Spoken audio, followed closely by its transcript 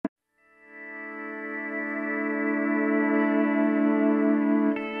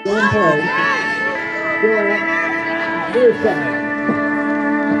one point. Score, Northside.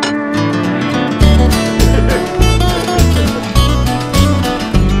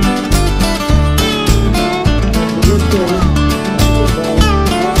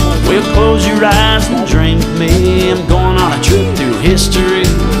 Well, close your eyes and dream with me. I'm going on a trip through history.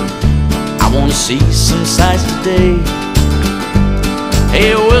 I want to see some sights today.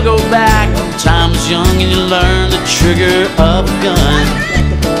 Hey, we'll go back when time was young and you learned the trigger of a gun,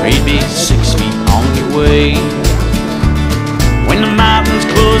 or you'd be 6 feet on your way. When the mountains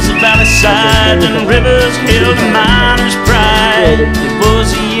closed the valley sides and the rivers held a miner's pride, it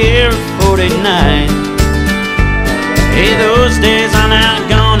was the year of 49. Hey, those days are now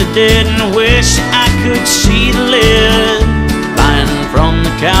gone to dead, and I wish I could see the lead flying from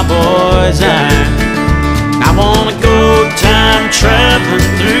the cowboy's iron. I wanna go time traveling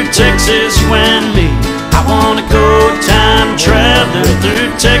through Texas, you and me. I wanna go time traveling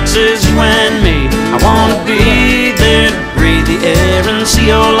through Texas, you and me. I wanna be there to breathe the air and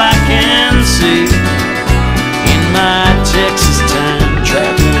see all I can see in my Texas time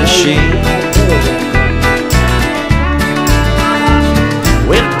traveling machine.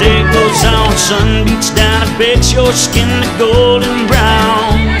 Well, the day goes on, sun beats down and bakes your skin to golden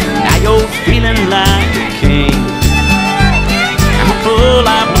brown. Now you're feeling like a king. I'ma pull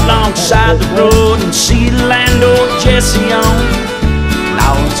up alongside the road and see the land old Jesse on.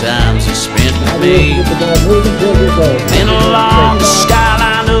 All the times he spent with me. Then along the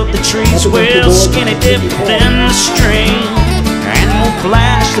skyline of the trees, well, skinny dip within the stream, and we'll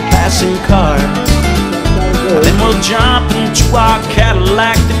flash the passing cars. Then we'll jump into our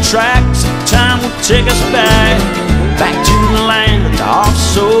Cadillac. The tracks of time will take us back to the land off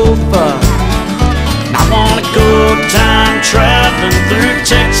so far. I wanna go time traveling through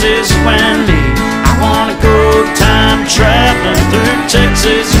Texas, you and me. I wanna go time traveling through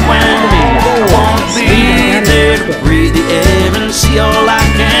Texas, you and me. I wanna be there to breathe the air and see all I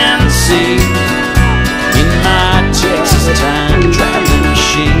can see in my Texas time traveling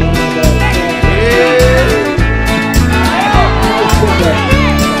machine.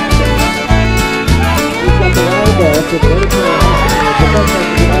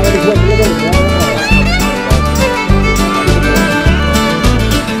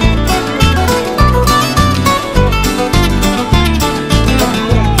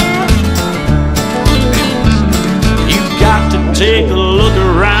 You've got to take a look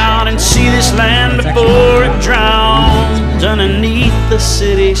around and see this land before it drowns underneath the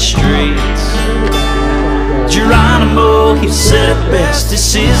city streets. Geronimo, he said it best,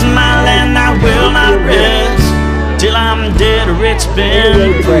 this is my land, I will not rest till I'm dead or it's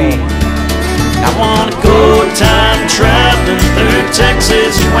been free. I wanna go time traveling through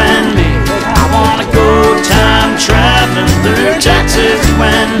Texas, you and me. I wanna go time traveling through Texas, you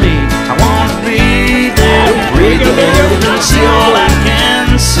and me. I wanna be there, breathe the air and see all I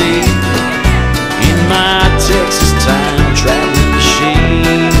can see in my Texas time traveling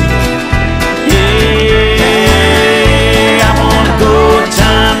machine.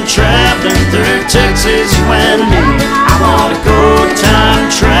 Traveling through Texas, you and me. I wanna go time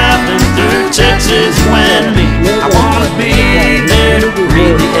traveling through Texas, you and me. I wanna be there to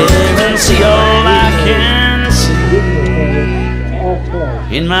breathe the air and see all I can see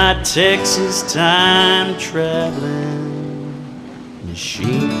in my Texas time traveling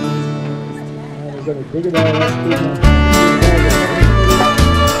machine.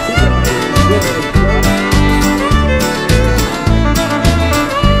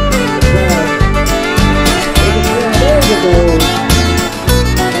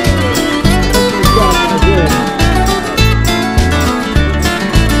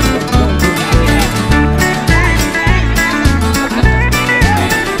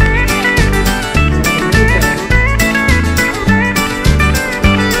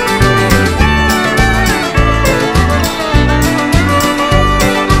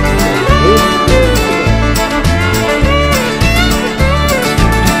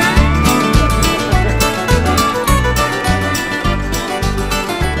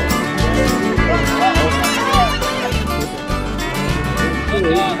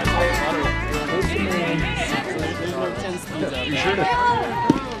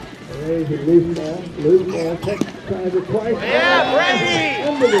 Yeah, Brady!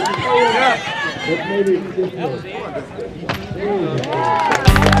 But maybe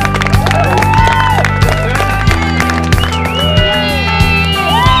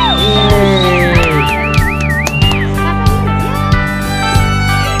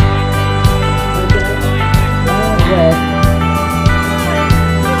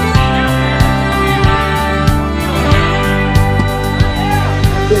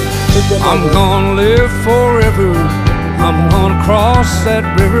just I'm gonna live forever. I'm gonna cross that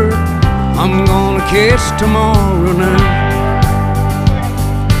river. I'm gonna catch tomorrow now.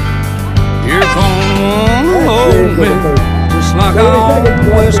 You're gonna wanna hold me just like I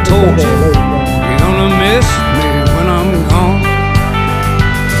always told you. You're gonna miss me when I'm gone.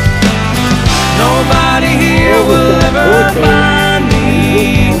 Nobody here will ever find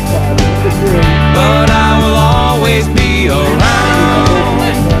me, but I will always be around.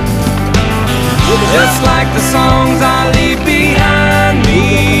 Just like the songs I leave behind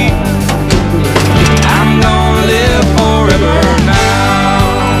me, I'm gonna live forever now.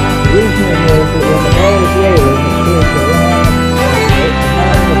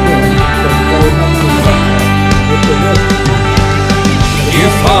 You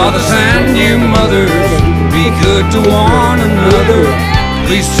fathers and you mothers, be good to one another.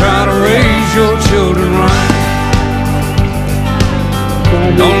 Please try to raise your children right.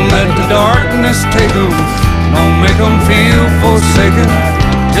 Don't let the darkness take them. Don't make them feel forsaken.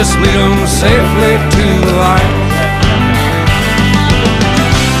 Just lead them safely to the light.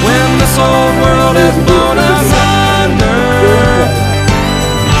 When this old world has blown us under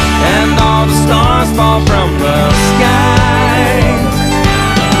and all the stars fall from the sky,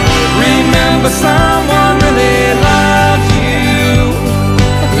 remember someone really loves you.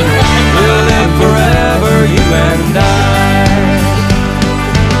 We'll live forever, you and I.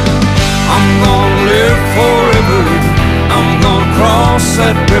 I'm gonna live forever. I'm gonna cross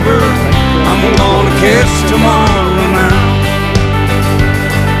that river. I'm gonna catch tomorrow now.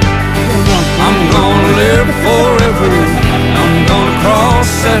 I'm gonna live forever. I'm gonna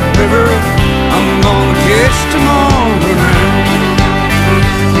cross that river. I'm gonna catch tomorrow now.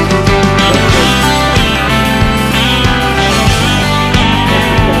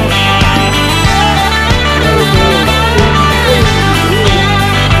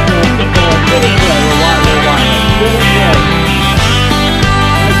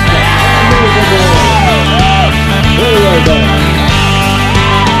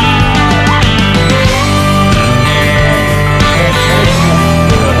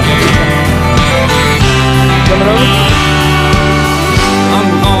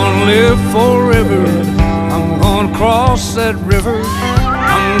 I'm gonna live forever. I'm gonna cross that river.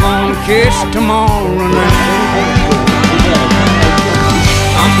 I'm gonna catch tomorrow night.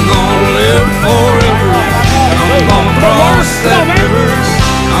 I'm gonna live forever. I'm gonna cross that river.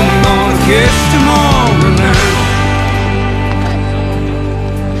 I'm gonna catch tomorrow night.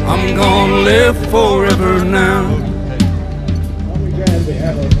 I'm gonna live forever now.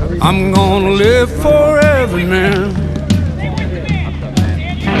 I'm gonna live forever now.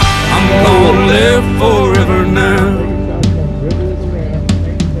 I'm gonna live forever now.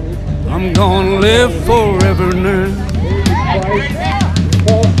 I'm gonna live forever now.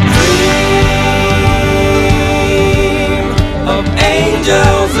 Dream of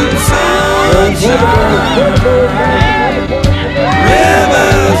angels and sunshine,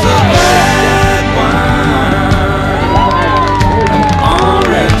 rivers of red wine,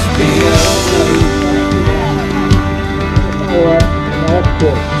 orange peel.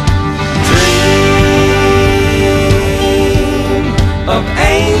 Dream of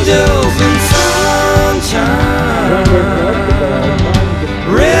angels and sunshine,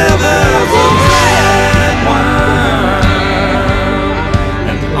 rivers of red wine,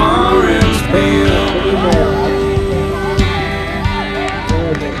 and orange peel.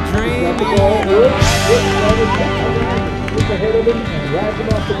 Dream ahead of him and ride him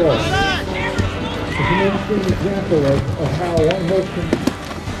off the ball. It's an interesting example of how one horse can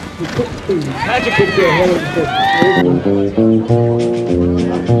put speed. Magic could go ahead of the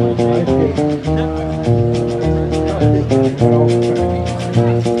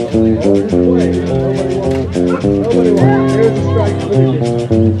Nobody wants. There's a strike for the horse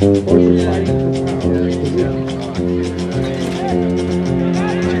is fighting for power.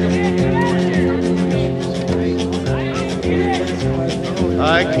 I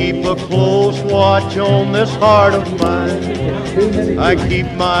keep a close watch on this heart of mine. I keep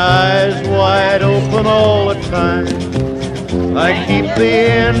my eyes wide open all the time. I keep the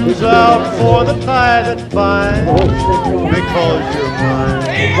ends out for the tie that binds. Because you're mine,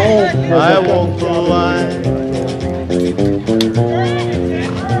 I walk the line.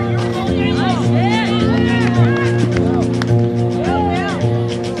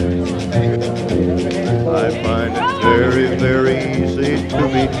 I find it very, very easy to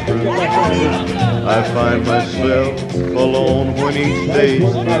be true. I find myself alone alone when he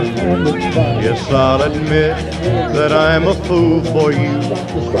stays near. Yes, I'll admit that I'm a fool for you,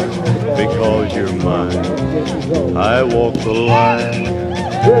 because you're mine. I walk the line.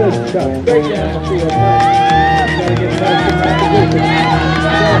 Good shot. Straight down the field. Gotta get back in that position.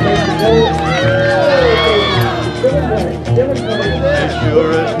 As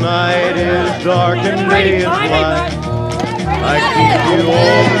sure as night is dark and day is light, I keep you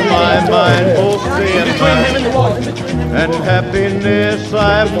on my mind both day and night. And happiness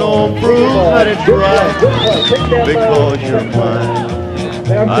I've known proves that it's right, because you're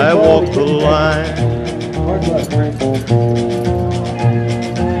mine. I walk the line.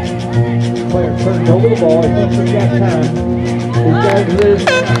 Player turns over the ball. He thinks he's got time. He's got his.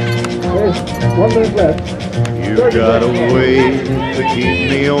 There's 1 minute left. You've got a way to keep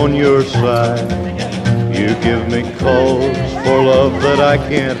me on your side. You give me cause for love that I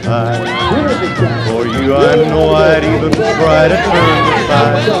can't hide. For you I know I'd even try to turn the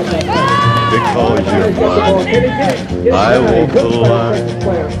tide, because you're mine. I walk the line.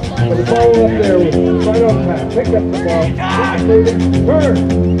 But the ball up there was right on time. Pick up the ball. Turn.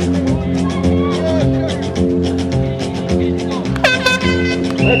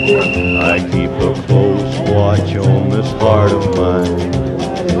 I keep a close watch on this heart of mine.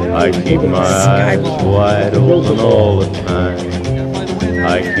 I keep my eyes wide open all the time.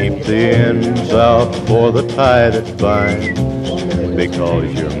 I keep the ends out for the tie that binds,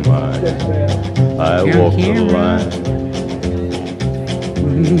 because you're mine. I walk the line.